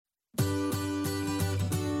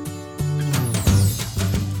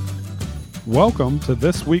Welcome to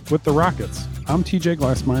This Week with the Rockets. I'm TJ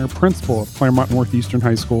Glassmeyer, principal of Claremont Northeastern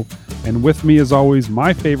High School, and with me, as always,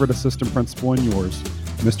 my favorite assistant principal and yours,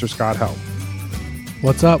 Mr. Scott Help.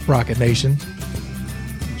 What's up, Rocket Nation?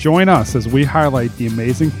 Join us as we highlight the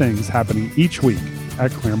amazing things happening each week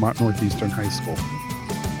at Claremont Northeastern High School.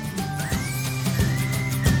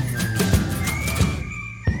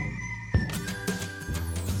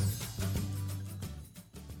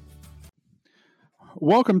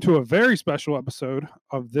 Welcome to a very special episode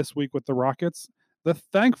of This Week with the Rockets, the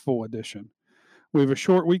Thankful Edition. We have a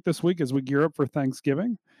short week this week as we gear up for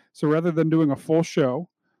Thanksgiving. So rather than doing a full show,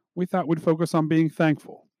 we thought we'd focus on being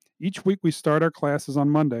thankful. Each week we start our classes on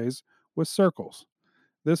Mondays with circles.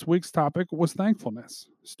 This week's topic was thankfulness.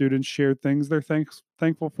 Students shared things they're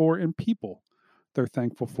thankful for and people they're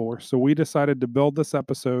thankful for. So we decided to build this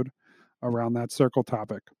episode around that circle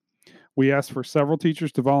topic. We asked for several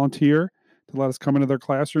teachers to volunteer to let us come into their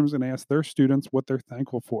classrooms and ask their students what they're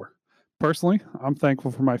thankful for. Personally, I'm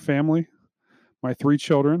thankful for my family, my 3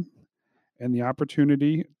 children, and the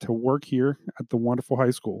opportunity to work here at the wonderful high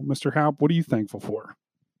school. Mr. Haupt, what are you thankful for?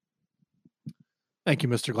 Thank you,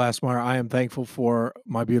 Mr. Glassmeyer. I am thankful for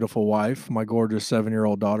my beautiful wife, my gorgeous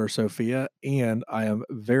 7-year-old daughter, Sophia, and I am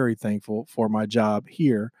very thankful for my job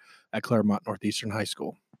here at Claremont Northeastern High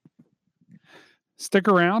School. Stick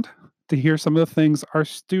around to hear some of the things our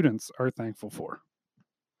students are thankful for.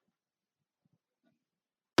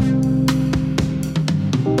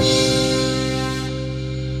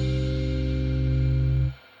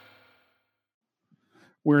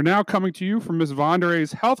 We're now coming to you from Ms.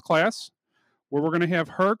 Vondere's health class, where we're going to have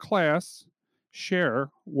her class share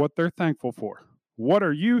what they're thankful for. What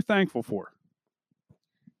are you thankful for?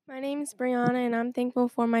 My name is Brianna, and I'm thankful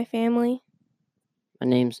for my family. My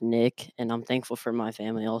name's Nick, and I'm thankful for my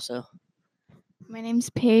family also. My name's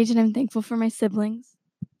Paige, and I'm thankful for my siblings.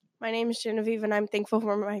 My name is Genevieve, and I'm thankful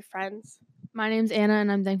for my friends. My name's Anna,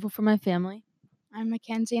 and I'm thankful for my family. I'm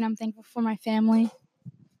Mackenzie, and I'm thankful for my family.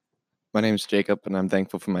 My name's Jacob, and I'm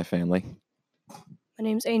thankful for my family. My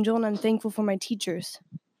name's Angel, and I'm thankful for my teachers.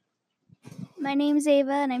 My name's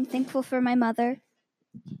Ava, and I'm thankful for my mother.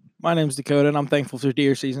 My name's Dakota, and I'm thankful for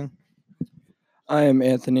deer season. I am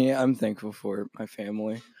Anthony. I'm thankful for my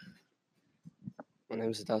family. My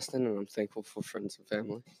name's Dustin, and I'm thankful for friends and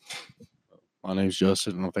family. My name's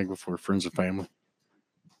Justin, and I'm thankful for friends and family.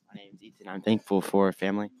 My name's Ethan. I'm thankful for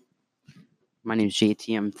family. My name's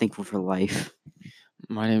JT. I'm thankful for life.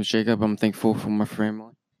 My name's Jacob. I'm thankful for my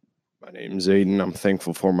family. My name's Aiden. I'm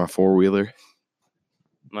thankful for my 4-wheeler.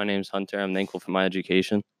 My name's Hunter. I'm thankful for my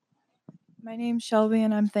education. My name's Shelby,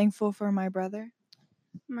 and I'm thankful for my brother.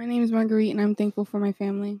 My name's Marguerite, and I'm thankful for my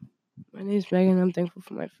family. My name's Megan, and I'm thankful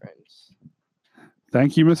for my friends.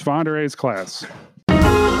 Thank you, Ms. Vondere's class.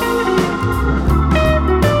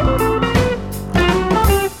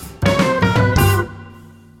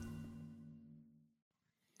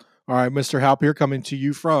 All right, Mr. Halp here coming to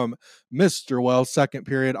you from Mr. Wells' second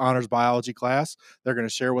period honors biology class. They're going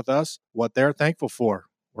to share with us what they're thankful for.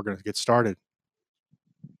 We're going to get started.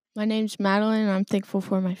 My name's Madeline, and I'm thankful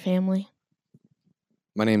for my family.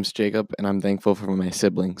 My name's Jacob, and I'm thankful for my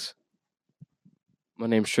siblings. My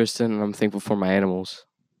name's Tristan, and I'm thankful for my animals.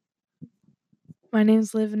 My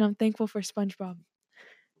name's Liv, and I'm thankful for SpongeBob.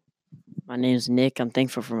 My name's Nick. I'm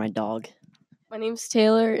thankful for my dog. My name's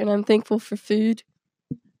Taylor, and I'm thankful for food.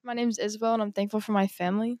 My name's Isabel, and I'm thankful for my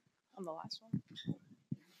family. I'm the last one.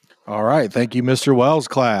 All right. Thank you, Mr. Wells'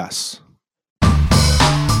 class.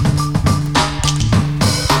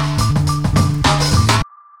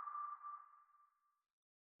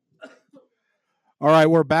 All right,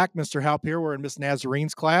 we're back. Mr. Halp here. We're in Miss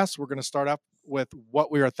Nazarine's class. We're going to start up with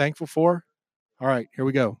what we are thankful for. All right, here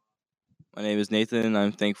we go. My name is Nathan, and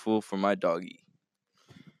I'm thankful for my doggie.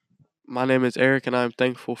 My name is Eric, and I'm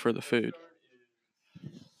thankful for the food.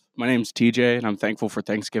 My name's TJ, and I'm thankful for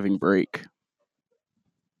Thanksgiving break.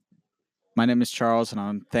 My name is Charles, and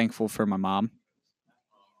I'm thankful for my mom.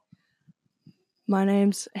 My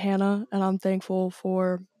name's Hannah, and I'm thankful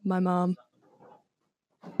for my mom.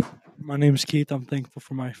 My name's Keith. I'm thankful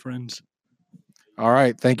for my friends. All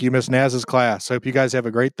right. Thank you, Miss Naz's class. Hope you guys have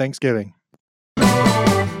a great Thanksgiving.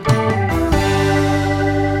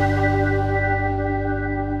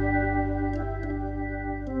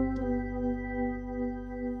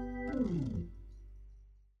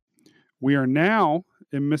 We are now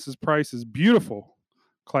in Mrs. Price's beautiful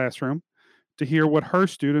classroom to hear what her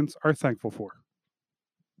students are thankful for.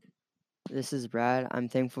 This is Brad. I'm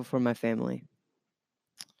thankful for my family.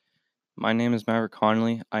 My name is Maverick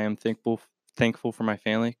Connolly. I am thankful for my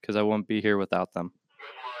family because I wouldn't be here without them.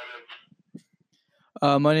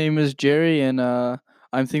 My name is Jerry, and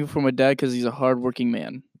I'm thankful for my dad because he's a hardworking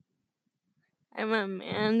man. I'm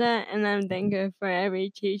Amanda, and I'm thankful for every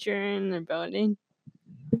teacher in the building.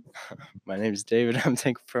 My name's David. I'm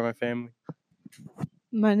thankful for my family.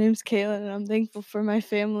 My name's Caitlin, and I'm thankful for my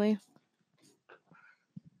family.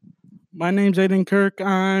 My name's Aiden Kirk.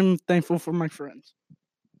 I'm thankful for my friends.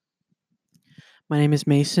 My name is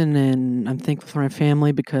Mason, and I'm thankful for my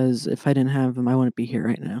family because if I didn't have them, I wouldn't be here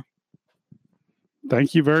right now.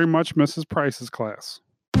 Thank you very much, Mrs. Price's class.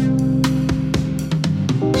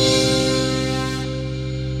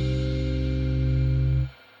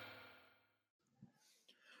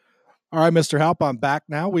 All right, Mr. Halp, I'm back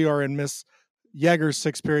now. We are in Miss Yeager's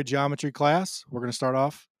 6th period geometry class. We're going to start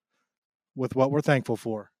off with what we're thankful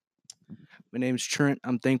for. My name's Trent.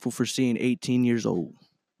 I'm thankful for seeing 18 years old.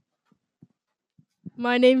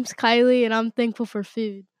 My name's Kylie, and I'm thankful for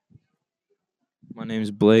food. My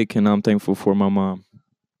name's Blake, and I'm thankful for my mom.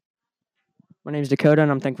 My name's Dakota,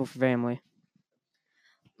 and I'm thankful for family.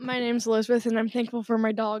 My name's Elizabeth, and I'm thankful for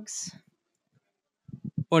my dogs.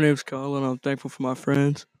 My name's Kyle, and I'm thankful for my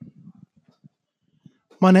friends.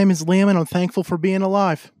 My name is Liam, and I'm thankful for being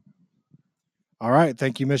alive. All right.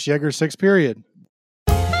 Thank you, Miss Yeager, 6th period.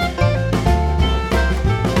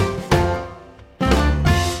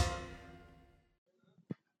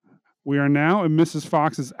 We are now in Mrs.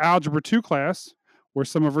 Fox's Algebra 2 class, where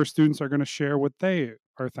some of her students are going to share what they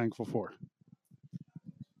are thankful for.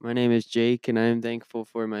 My name is Jake, and I am thankful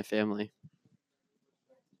for my family.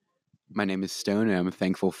 My name is Stone, and I'm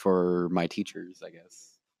thankful for my teachers, I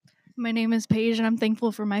guess. My name is Paige, and I'm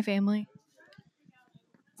thankful for my family.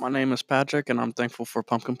 My name is Patrick, and I'm thankful for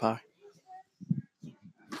pumpkin pie.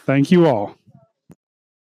 Thank you all.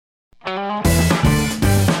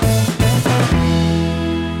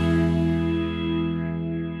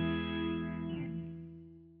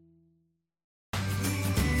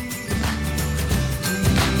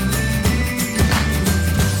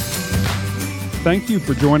 Thank you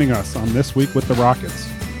for joining us on This Week with the Rockets.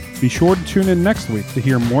 Be sure to tune in next week to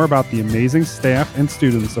hear more about the amazing staff and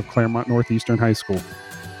students of Claremont Northeastern High School.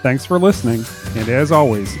 Thanks for listening, and as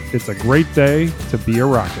always, it's a great day to be a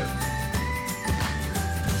Rocket.